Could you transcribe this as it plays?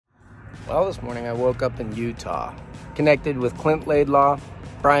Well, this morning I woke up in Utah, connected with Clint Laidlaw,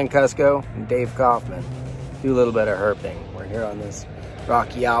 Brian Kusko, and Dave Kaufman. Do a little bit of herping. We're here on this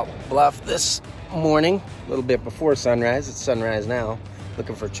rocky out bluff this morning, a little bit before sunrise. It's sunrise now,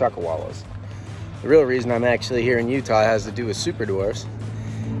 looking for chuckawallas. The real reason I'm actually here in Utah has to do with super dwarfs.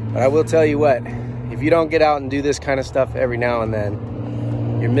 But I will tell you what, if you don't get out and do this kind of stuff every now and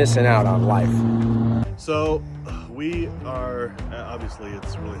then, you're missing out on life. So we are, obviously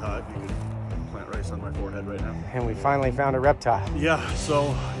it's really hot. You can plant rice on my forehead right now. And we finally found a reptile. Yeah,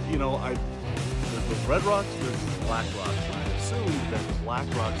 so, you know, there's those red rocks, there's black rocks. I assumed that the black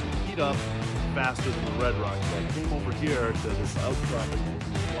rocks would heat up faster than the red rocks. So I came over here to this outcropping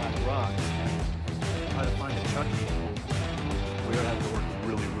of these black rocks and try to find a chucky. We're gonna have to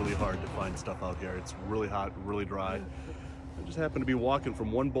work really hard to find stuff out here. It's really hot, really dry. I just happened to be walking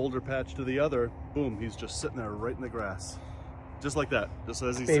from one boulder patch to the other. Boom, he's just sitting there right in the grass. Just like that, just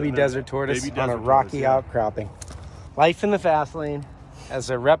as he's baby sitting there. desert tortoise Baby on a desert rocky tortoise, yeah. outcropping. Life in the fast lane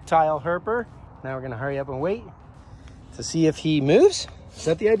as a reptile herper. Now we're gonna hurry up and wait to see if he moves. Is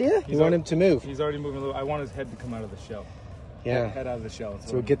that the idea? You want him to move? He's already moving a little. I want his head to come out of the shell. Yeah. Head out of the shell.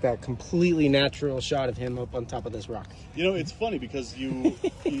 So we'll get that completely natural shot of him up on top of this rock. You know, it's funny because you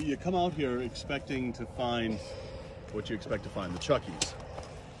you come out here expecting to find what you expect to find, the chuckies.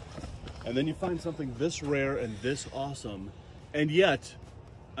 And then you find something this rare and this awesome, and yet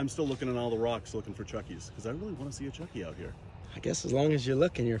I'm still looking at all the rocks looking for chuckies because I really want to see a chucky out here. I guess as long as you're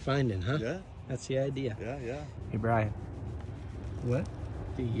looking, you're finding, huh? Yeah. That's the idea. Yeah. Hey, Brian. What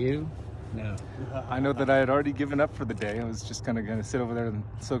do you know? I know that I had already given up for the day. I was just kind of going to sit over there and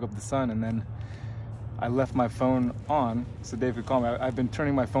soak up the sun, and then I left my phone on so Dave could call me. I've been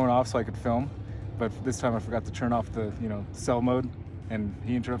turning my phone off so I could film, but this time I forgot to turn off the, cell mode, and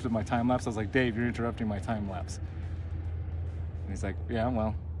he interrupted my time lapse. I was like, Dave, you're interrupting my time lapse. And he's like, yeah,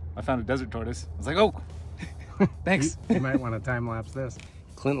 well, I found a desert tortoise. I was like, oh, thanks. You might want to time lapse this.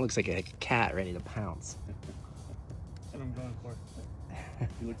 Clint looks like a cat ready to pounce. That's what I'm going for.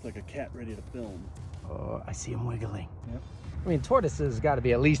 He looks like a cat ready to film. Oh, I see him wiggling. Yep. I mean, tortoises got to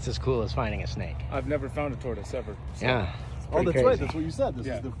be at least as cool as finding a snake. I've never found a tortoise ever. So. Yeah. Oh, that's crazy. right. That's what you said. This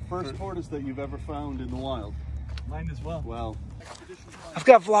Yeah. is the first tortoise that you've ever found in the wild. Mine as well. Wow. I've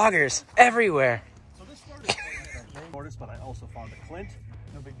got vloggers everywhere. So this started as a tortoise, but I also found a Clint.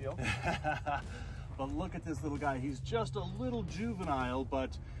 No big deal. But look at this little guy. He's just a little juvenile,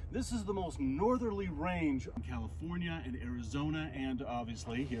 but this is the most northerly range in California and Arizona and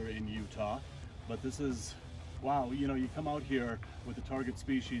obviously here in Utah. But this is, wow, you come out here with the target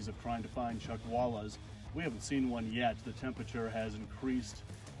species of trying to find chuckwallas. We haven't seen one yet. The temperature has increased,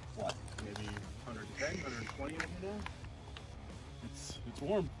 what, maybe 110, 120 over now? It's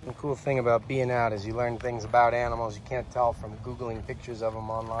warm. The cool thing about being out is you learn things about animals you can't tell from Googling pictures of them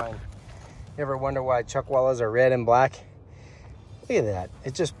online. You ever wonder why chuckwallas are red and black? Look at that.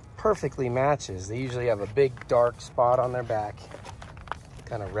 It just perfectly matches. They usually have a big dark spot on their back,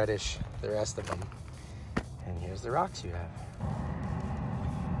 kind of reddish the rest of them. And here's the rocks you have.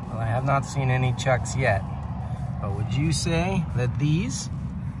 Well, I have not seen any chucks yet, but would you say that these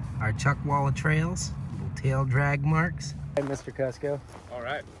are chuckwalla trails? Little tail drag marks? Hey, Mr. Kusko. All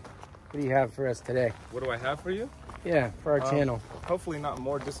right. What do you have for us today? What do I have for you? Yeah, for our channel. Hopefully not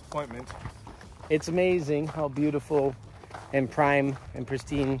more disappointment. It's amazing how beautiful and prime and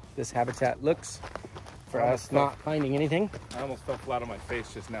pristine this habitat looks for us not finding anything. I almost fell flat on my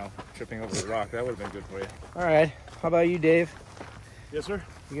face just now, tripping over the rock. That would have been good for you. All right, how about you, Dave? Yes, sir.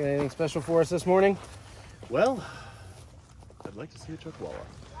 You got anything special for us this morning? Well, I'd like to see a chuckwalla.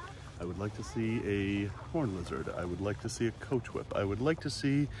 I would like to see a horn lizard. I would like to see a coach whip. I would like to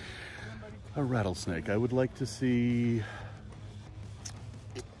see a rattlesnake. I would like to see...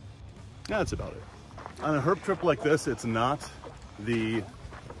 That's about it. On a herp trip like this, it's not the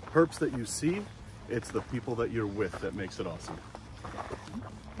herps that you see, it's the people that you're with that makes it awesome.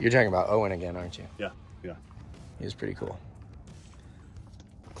 You're talking about Owen again, aren't you? Yeah. He was pretty cool.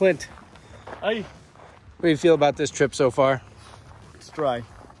 Clint, Hi. what do you feel about this trip so far? It's dry.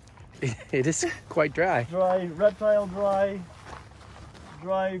 It is quite dry. Dry, reptile dry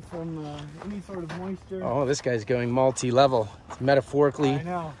from any sort of moisture. Oh, this guy's going multi-level. It's metaphorically, I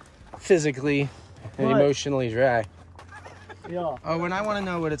know. physically, and But- emotionally dry. Yeah. Oh, and I want to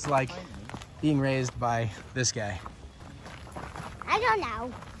know what it's like being raised by this guy. I don't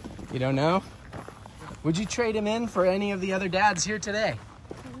know. You don't know? Would you trade him in for any of the other dads here today?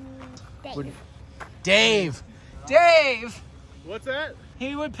 Dave. Dave! What's that?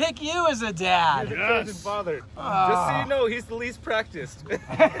 He would pick you as a dad. Yes. Bothered. Oh. Just so you know, he's the least practiced.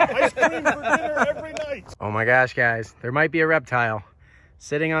 Ice cream for dinner every night. Oh my gosh, guys. There might be a reptile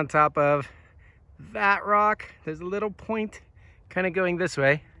sitting on top of that rock. There's a little point kind of going this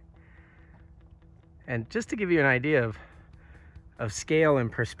way. And just to give you an idea of scale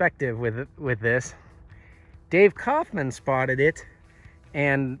and perspective with this, Dave Kaufman spotted it,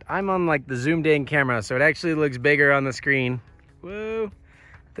 and I'm on like the zoomed in camera, so it actually looks bigger on the screen. Whoa,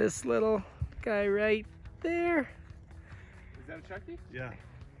 this little guy right there. Is that a Chucky? Yeah,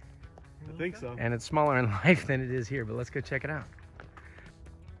 I think so. And it's smaller in life than it is here, but let's go check it out.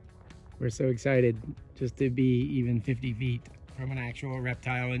 We're so excited just to be even 50 feet from an actual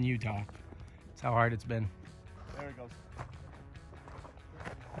reptile in Utah. That's how hard it's been. There it goes.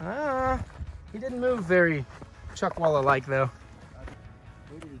 He didn't move very Chuckwalla-like though.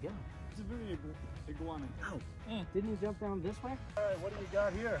 Where did he go? It's a very iguana. Oh, didn't he jump down this way? All right, what do you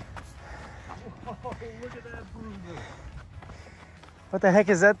got here? Oh, look at that bruiser. What the heck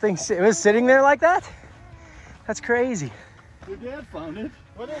is that thing? It was sitting there like that? That's crazy. Your dad found it.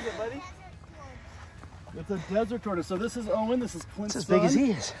 What is it, buddy? It's a desert tortoise. So this is Owen, this is Clint's It's as son. big as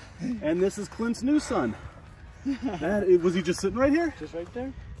he is. And this is Clint's new son. Was he just sitting right here? Just right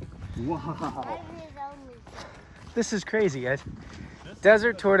there. Wow. This is crazy, guys.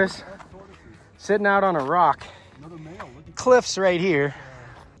 Desert tortoise sitting out on a rock. Another male. Look at Cliffs right here.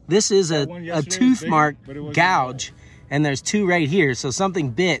 This is a tooth mark gouge, and there's two right here. So something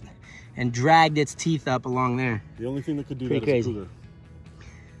bit and dragged its teeth up along there. the only thing that could do Pretty that is crazy. a cougar.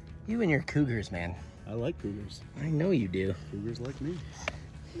 You and your cougars, man. I like cougars. I know you do. Cougars like me.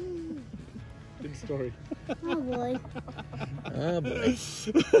 Good story. Oh boy. Oh boy.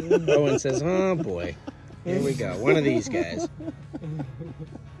 Owen says, oh boy. Here we go. One of these guys.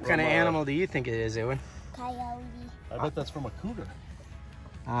 What kind of animal do you think it is, Owen? Coyote. I bet that's from a cougar.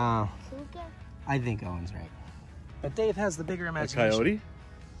 Oh, Cougar. I think Owen's right. But Dave has the bigger A imagination. coyote?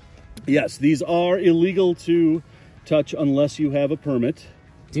 Yes, these are illegal to touch unless you have a permit.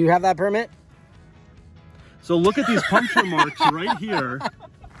 Do you have that permit? So look at these puncture marks right here.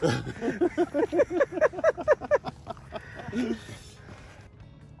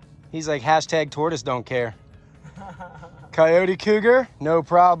 He's like, hashtag tortoise don't care. Coyote cougar, no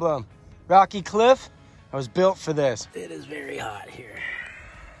problem. Rocky Cliff, I was built for this. It is very hot here.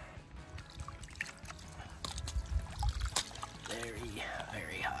 Very,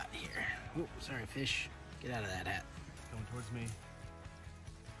 very hot here. Oh, sorry, fish. Get out of that hat. Coming towards me.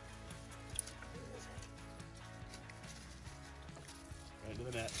 Right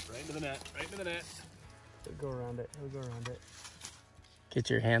into the net, right into the net, right into the net. Go around it. He'll go around it. Get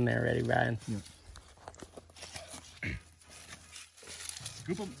your hand there ready, Brian. Yeah.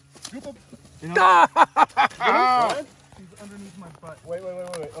 Scoop him, scoop him. He's underneath my butt. Wait.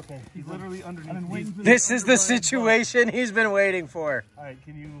 Okay, he's literally underneath. This is the situation he's been waiting for. All right,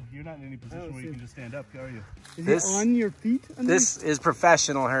 you're not in any position where you can just stand up, are you? Is This- he on your feet? Underneath? This is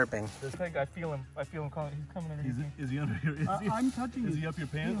professional herping. This thing, I feel him. He's coming underneath me. Is he under here? I'm touching Is you. he up your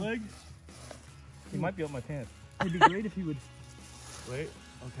pant leg? He might be up my pants. It'd be great if he would. Wait,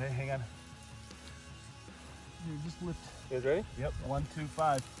 okay, hang on. Here, just lift. You guys ready? Yep, 1, 2,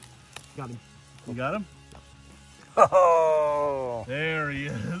 5. Got him. You got him? Oh, There he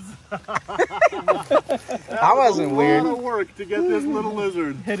is. that wasn't A weird. lot of work to get this little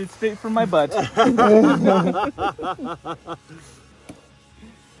lizard. Headed straight for my butt.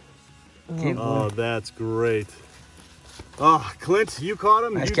 Oh, that's great. Oh, Clint, you caught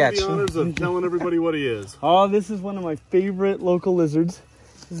him. Nice You catch. did the honors of telling everybody what he is. Oh, this is one of my favorite local lizards.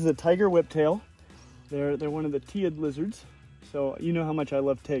 This is a tiger whiptail. They're one of the teid lizards. So you know how much I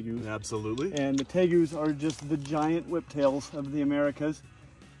love tegus. Absolutely. And the tegus are just the giant whiptails of the Americas.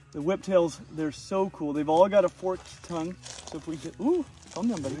 The whiptails, they're so cool. They've all got a forked tongue. So if we get, ooh, calm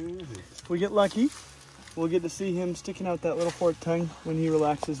down, buddy. If we get lucky, we'll get to see him sticking out that little forked tongue when he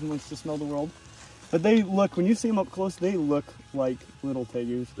relaxes and wants to smell the world. But they look, when you see them up close, they look like little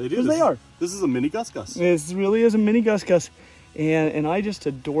tegus. They do. Because they are. This is a mini Gus Gus. This really is a mini Gus Gus. And I just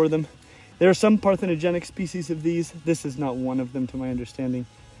adore them. There are some parthenogenic species of these. This is not one of them to my understanding.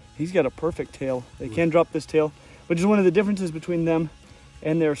 He's got a perfect tail. They can drop this tail, which is one of the differences between them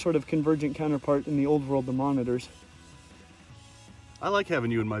and their sort of convergent counterpart in the old world, the monitors. I like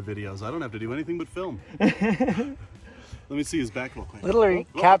having you in my videos. I don't have to do anything but film. Let me see his back real quick. Literally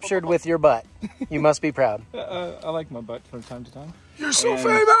captured with your butt. You must be proud. I like my butt from time to time. You're so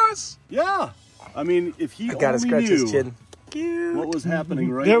famous. Yeah. I mean, if he I gotta only scratch his knew chin. Cute. what was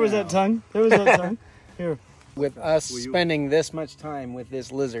happening right There was now. that tongue. There was that tongue. Here. With us Will you- spending this much time with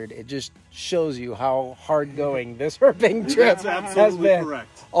this lizard, it just shows you how hard going this herping trip That's has absolutely been.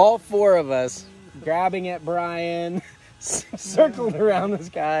 correct. All four of us grabbing at Brian, circled around this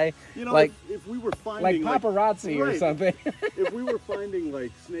guy. You know, like if we were finding paparazzi or right, something. If we were finding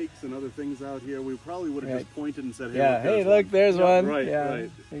like snakes and other things out here, we probably would have just pointed and said, "Hey, yeah, hey, look, there's yeah, one." Right, yeah,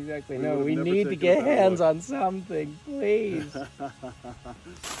 right. exactly. We no, we never need to taken get a bad hands look. on something, please.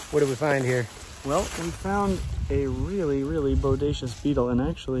 What did we find here? Well, we found a really, really bodacious beetle, and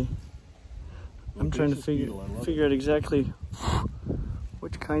actually, I'm trying to figure out exactly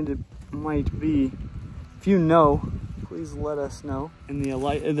which kind it might be. If you know, please let us know. And the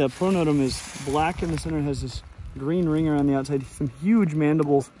pronotum is black in the center, has this green ring around the outside, some huge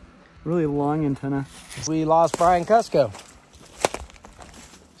mandibles, really long antenna. We lost Brian Kusko.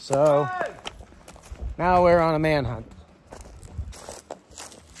 So now we're on a manhunt.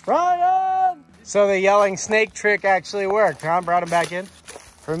 Brian! So the yelling snake trick actually worked, huh? Brought him back in?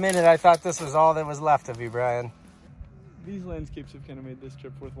 For a minute, I thought this was all that was left of you, Brian. These landscapes have kind of made this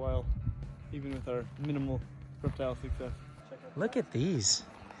trip worthwhile, even with our minimal reptile success. Look at these.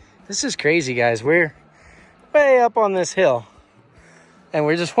 This is crazy, guys. We're way up on this hill, and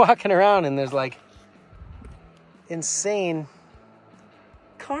we're just walking around, and there's like insane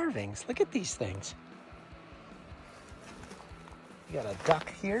carvings. Look at these things. You got a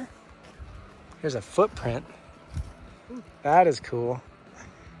duck here. Here's a footprint. That is cool.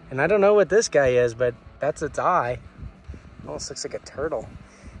 And I don't know what this guy is, but that's its eye. Almost looks like a turtle.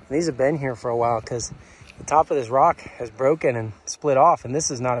 And these have been here for a while because the top of this rock has broken and split off, and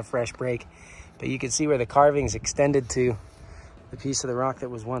this is not a fresh break. But you can see where the carvings extended to the piece of the rock that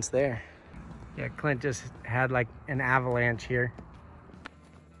was once there. Yeah, Clint just had like an avalanche here.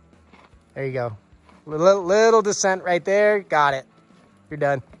 There you go. Little descent right there. Got it. You're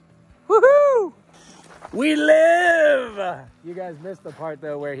done. Woohoo! We live! You guys missed the part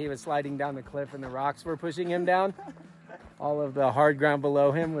though where he was sliding down the cliff and the rocks were pushing him down. All of the hard ground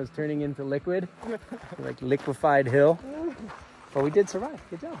below him was turning into liquid, like liquefied hill. But we did survive.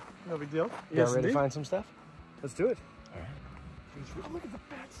 Good job. No big deal. You guys ready to find some stuff? Let's do it. All right. Look at the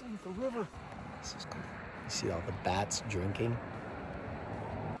bats in the river. This is cool. You see all the bats drinking?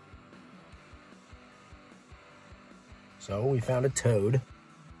 So we found a toad.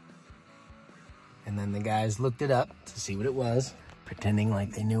 And then the guys looked it up to see what it was, pretending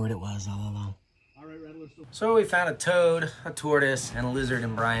like they knew what it was all along. So we found a toad, a tortoise, and a lizard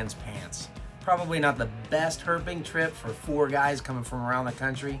in Brian's pants. Probably not the best herping trip for 4 guys coming from around the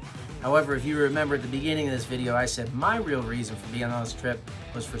country. However, if you remember at the beginning of this video, I said my real reason for being on this trip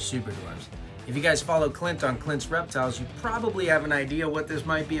was for super dwarfs. If you guys follow Clint on Clint's Reptiles, you probably have an idea what this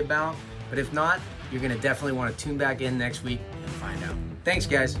might be about. But if not, you're gonna definitely want to tune back in next week and find out. Thanks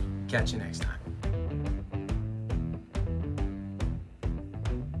guys, catch you next time.